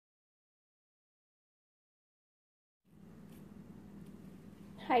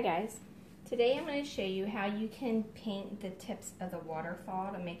Hi guys, today I'm going to show you how you can paint the tips of the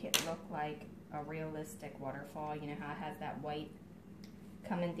waterfall to make it look like a realistic waterfall. You know how it has that white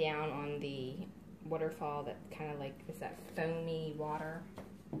coming down on the waterfall that kind of like is that foamy water?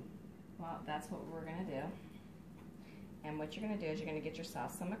 Well, that's what we're going to do. And what you're going to do is you're going to get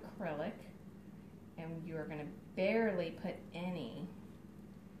yourself some acrylic and you're going to barely put any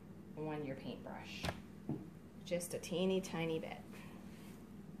on your paintbrush. Just a teeny tiny bit.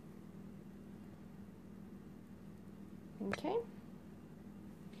 Okay,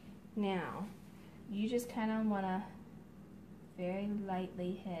 now you just kind of want to very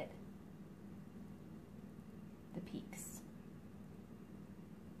lightly hit the peaks.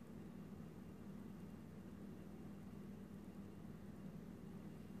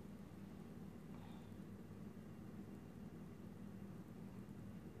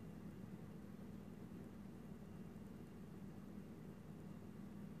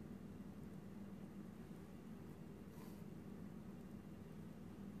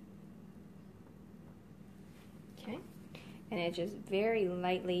 Okay, and it just very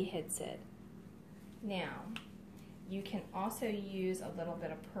lightly hits it. Now, you can also use a little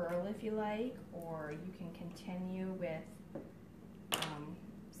bit of pearl if you like, or you can continue with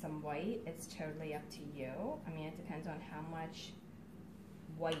some white. It's totally up to you. I mean, it depends on how much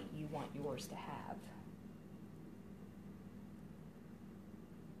white you want yours to have.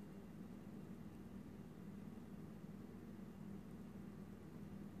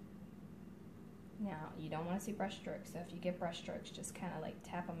 Now, you don't want to see brush strokes, so if you get brush strokes, just kind of like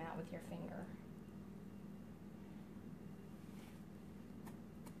tap them out with your finger.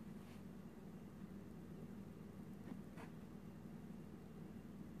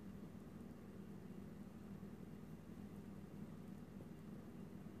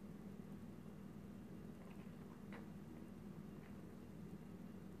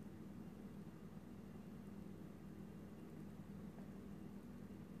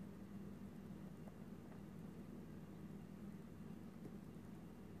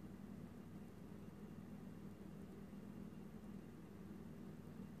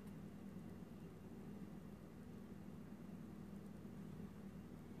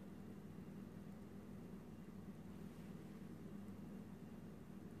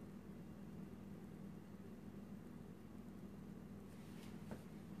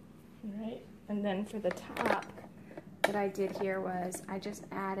 Right, and then for the top, what I did here was I just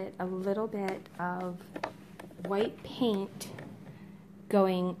added a little bit of white paint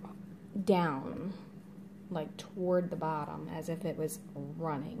going down, like toward the bottom, as if it was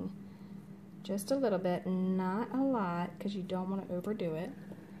running. Just a little bit, not a lot, because you don't want to overdo it.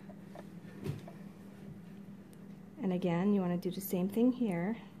 And again, you want to do the same thing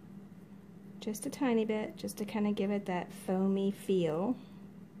here. Just a tiny bit, just to kind of give it that foamy feel.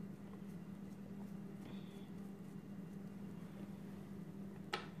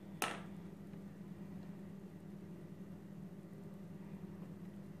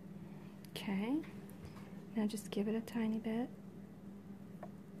 Okay, now just give it a tiny bit.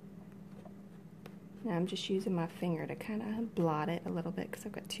 Now I'm just using my finger to kind of blot it a little bit because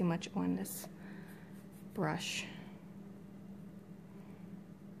I've got too much on this brush.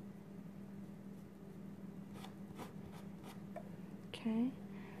 Okay,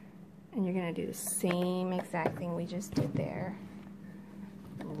 and you're going to do the same exact thing we just did there,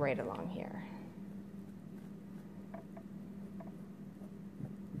 right along here.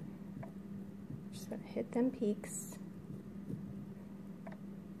 Going to hit them peaks.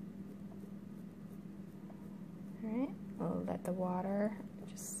 Alright, we'll let the water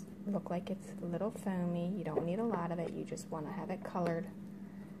just look like it's a little foamy. You don't need a lot of it, you just want to have it colored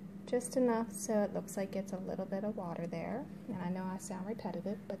just enough so it looks like it's a little bit of water there. And I know I sound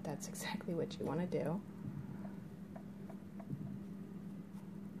repetitive, but that's exactly what you want to do.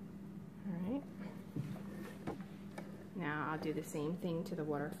 Alright. Now I'll do the same thing to the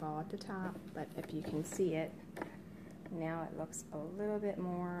waterfall at the top, but if you can see it, now it looks a little bit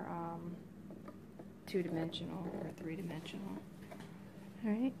more two-dimensional or three-dimensional.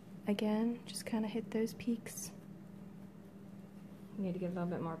 Alright, again, just kind of hit those peaks. You need to get a little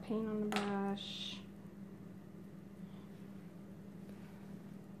bit more paint on the brush.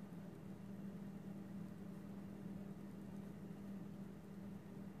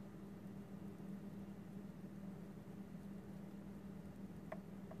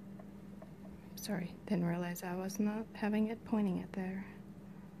 Sorry, didn't realize I was not having it pointing it there.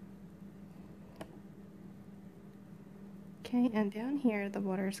 Okay, and down here the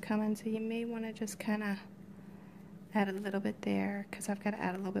water's coming, so you may want to just kind of add a little bit there, because I've got to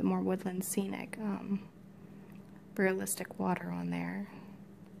add a little bit more woodland scenic, realistic water on there.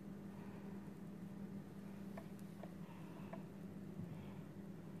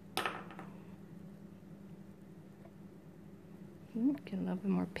 Get a little bit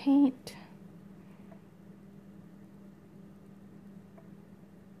more paint.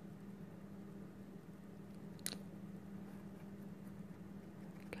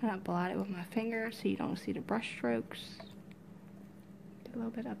 Kind of blot it with my finger so you don't see the brush strokes. Get a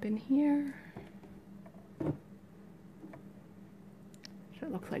little bit up in here. So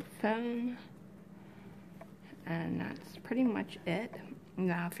it looks like foam. And that's pretty much it.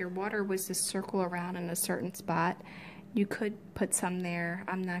 Now, if your water was to circle around in a certain spot, you could put some there.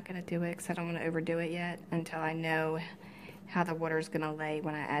 I'm not going to do it because I don't want to overdo it yet until I know how the water is going to lay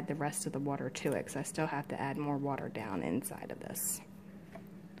when I add the rest of the water to it, because I still have to add more water down inside of this.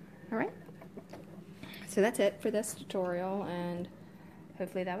 Alright, so that's it for this tutorial, and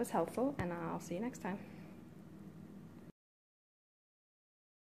hopefully that was helpful, and I'll see you next time.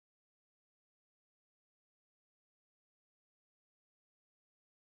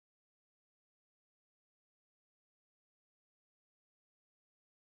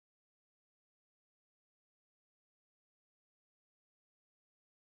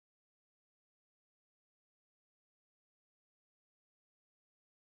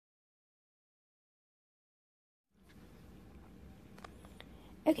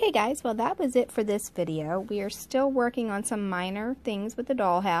 Okay guys, well that was it for this video. We are still working on some minor things with the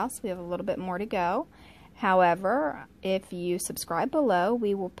dollhouse. We have a little bit more to go. However, if you subscribe below,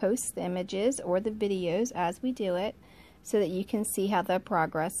 we will post the images or the videos as we do it so that you can see how the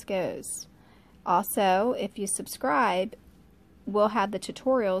progress goes. Also, if you subscribe, we'll have the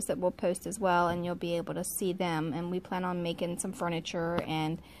tutorials that we'll post as well, and you'll be able to see them. And we plan on making some furniture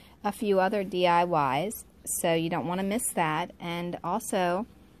and a few other DIYs. So you don't want to miss that. And also,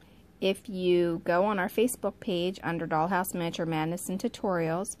 if you go on our Facebook page under Dollhouse Miniature Madness and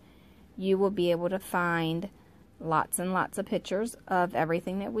Tutorials, you will be able to find lots and lots of pictures of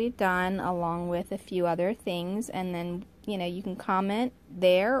everything that we've done, along with a few other things. And then, you know, you can comment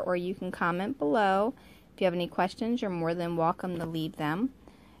there or you can comment below. If you have any questions, you're more than welcome to leave them,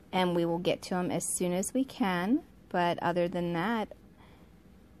 and we will get to them as soon as we can. But other than that,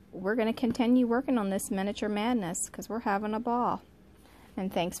 we're going to continue working on this miniature madness because we're having a ball.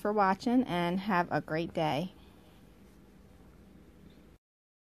 And thanks for watching, and have a great day.